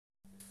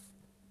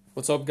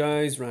What's up,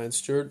 guys? Ryan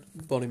Stewart,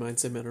 Body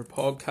Mindset Mentor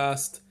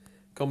podcast,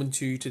 coming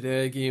to you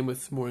today again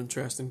with more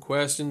interesting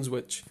questions,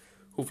 which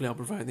hopefully I'll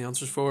provide the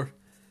answers for.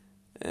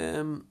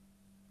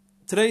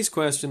 Today's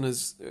question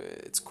is,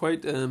 it's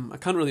quite, I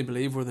can't really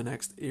believe where the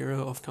next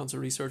era of cancer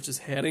research is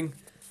heading,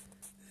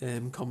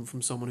 coming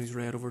from someone who's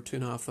read over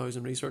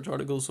 2,500 research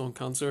articles on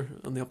cancer,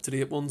 and the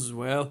up-to-date ones as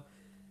well.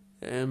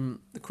 The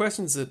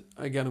questions that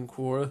I get on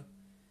Quora,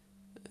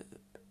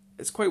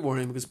 it's quite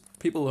worrying because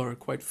people are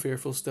quite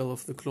fearful still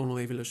of the clonal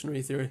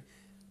evolutionary theory,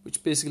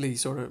 which basically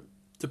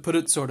to put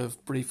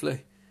it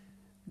briefly,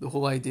 the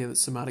whole idea that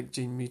somatic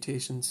gene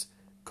mutations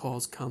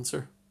cause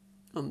cancer.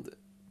 And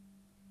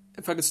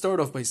if I could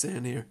start off by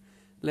saying here,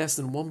 less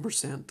than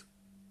 1%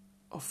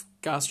 of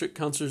gastric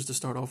cancers to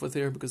start off with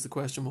here, because the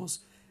question was,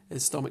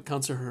 is stomach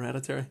cancer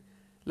hereditary?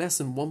 Less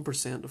than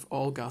 1% of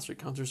all gastric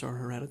cancers are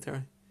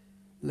hereditary.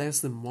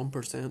 Less than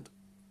 1%.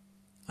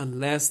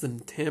 And less than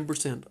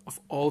 10% of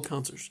all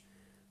cancers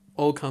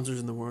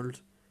in the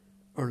world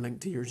are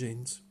linked to your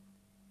genes.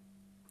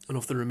 And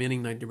of the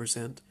remaining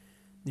 90%,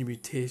 the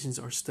mutations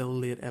are still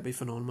late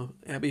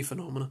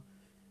epiphenomena,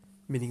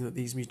 meaning that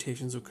these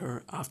mutations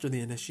occur after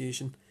the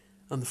initiation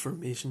and the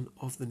formation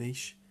of the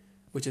niche,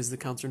 which is the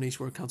cancer niche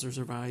where cancer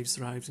survives,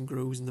 thrives and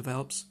grows and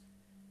develops.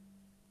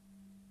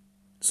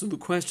 So the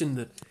question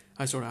that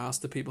I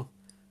ask the people,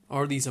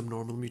 are these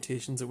abnormal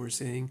mutations that we're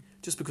seeing?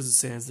 Just because it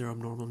says they're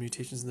abnormal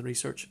mutations in the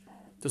research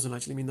doesn't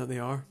actually mean that they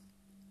are.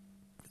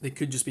 They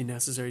could just be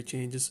necessary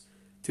changes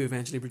to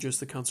eventually produce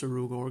the cancer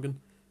rogue organ,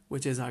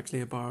 which is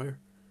actually a barrier.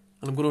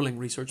 And I'm going to link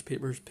research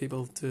papers,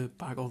 people, to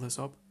back all this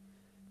up.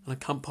 And I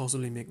can't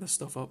possibly make this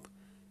stuff up.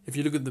 If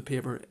you look at the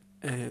paper,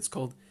 it's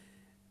called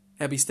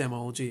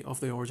Epistemology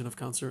of the Origin of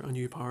Cancer, a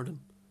New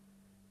Paradigm.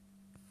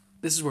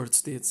 This is where it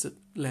states that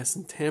less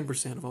than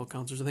 10% of all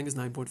cancers, I think it's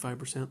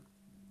 9.5%,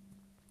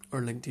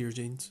 are linked to your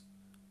genes.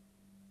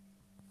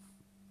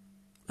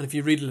 And if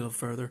you read a little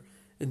further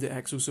into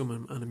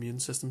exosome and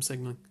immune system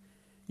signaling,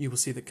 you will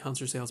see that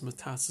cancer cells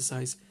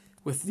metastasize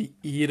with the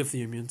aid of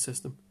the immune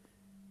system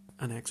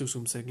and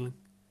exosome signaling.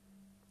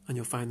 And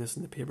you'll find this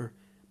in the paper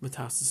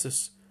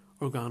Metastasis,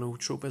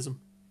 Organotropism,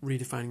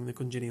 Redefining the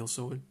Congenial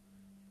Soil.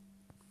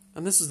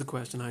 And this is the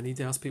question I need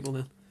to ask people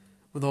then.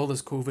 With all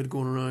this COVID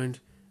going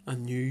around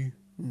and new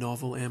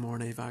novel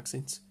mRNA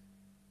vaccines,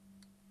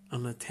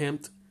 an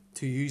attempt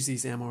to use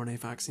these mRNA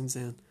vaccines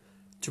then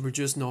to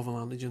produce novel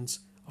antigens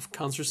of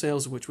cancer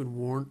cells which would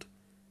warrant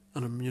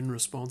an immune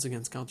response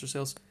against cancer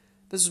cells.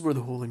 This is where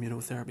the whole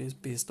immunotherapy is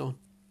based on.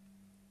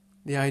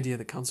 The idea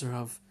that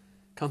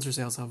cancer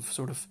cells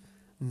have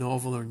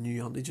novel or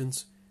new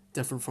antigens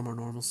different from our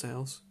normal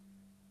cells.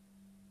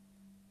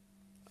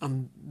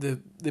 And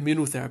the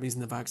immunotherapies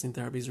and the vaccine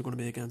therapies are going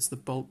to be against the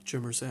bulk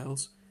tumour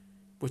cells,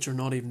 which are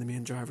not even the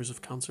main drivers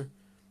of cancer.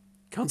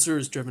 Cancer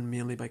is driven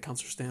mainly by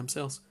cancer stem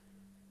cells.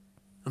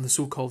 And the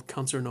so-called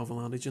cancer novel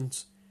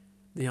antigens,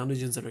 the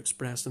antigens that are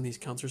expressed in these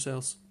cancer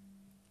cells,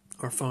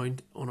 are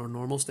found on our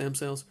normal stem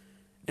cells,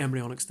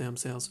 embryonic stem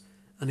cells,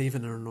 and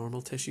even in our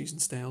normal tissues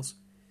and cells.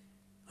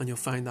 And you'll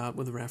find that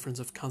with the reference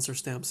of cancer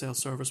stem cell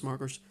surface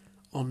markers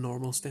on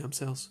normal stem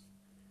cells.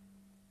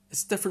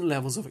 It's different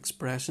levels of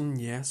expression,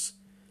 yes,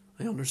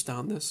 I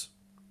understand this,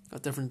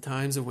 at different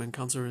times of when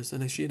cancer is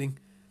initiating,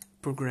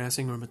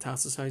 progressing or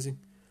metastasizing.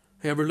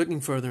 However,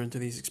 looking further into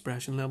these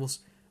expression levels,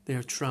 they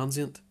are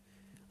transient.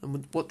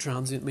 And what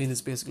transient means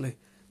is basically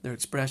their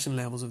expression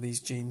levels of these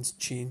genes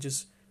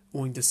changes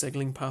owing to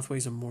signaling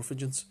pathways and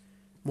morphogens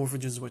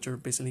which are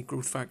basically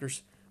growth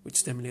factors which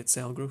stimulate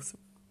cell growth.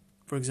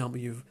 For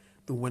example, you have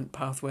the Wnt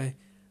pathway,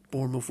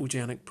 Bohr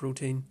morphogenic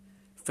protein,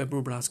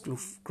 fibroblast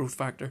growth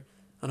factor,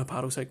 and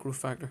hepatocyte growth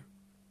factor,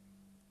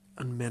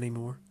 and many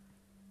more.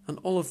 And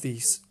all of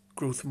these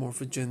growth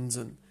morphogens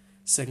and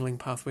signaling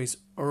pathways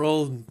are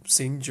all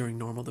seen during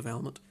normal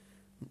development.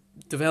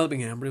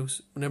 Developing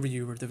embryos, whenever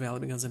you were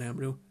developing as an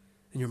embryo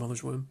in your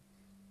mother's womb.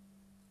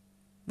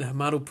 The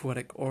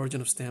hematopoietic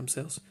origin of stem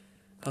cells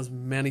has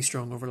many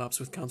strong overlaps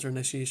with cancer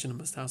initiation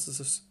and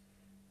metastasis,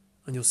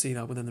 and you'll see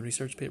that within the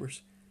research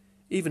papers.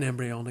 Even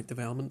embryonic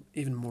development,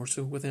 even more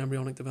so with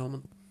embryonic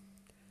development.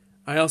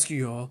 I ask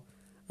you all,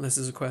 and this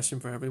is a question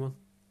for everyone,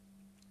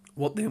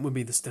 what then would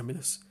be the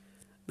stimulus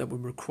that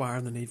would require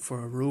the need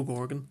for a rogue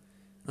organ?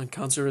 And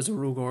cancer is a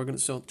rogue organ,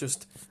 it's not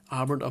just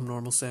aberrant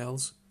abnormal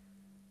cells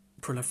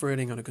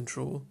proliferating out of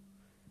control.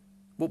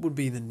 What would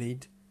be the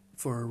need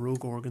for a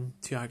rogue organ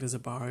to act as a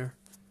barrier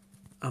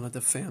and a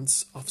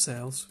defence of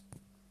cells?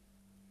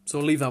 So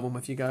I'll leave that one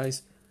with you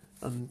guys,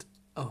 and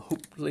I'll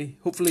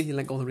hopefully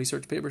link all the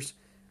research papers,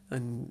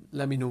 and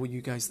let me know what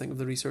you guys think of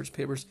the research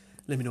papers.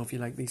 Let me know if you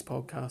like these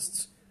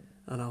podcasts,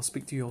 and I'll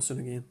speak to you all soon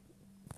again.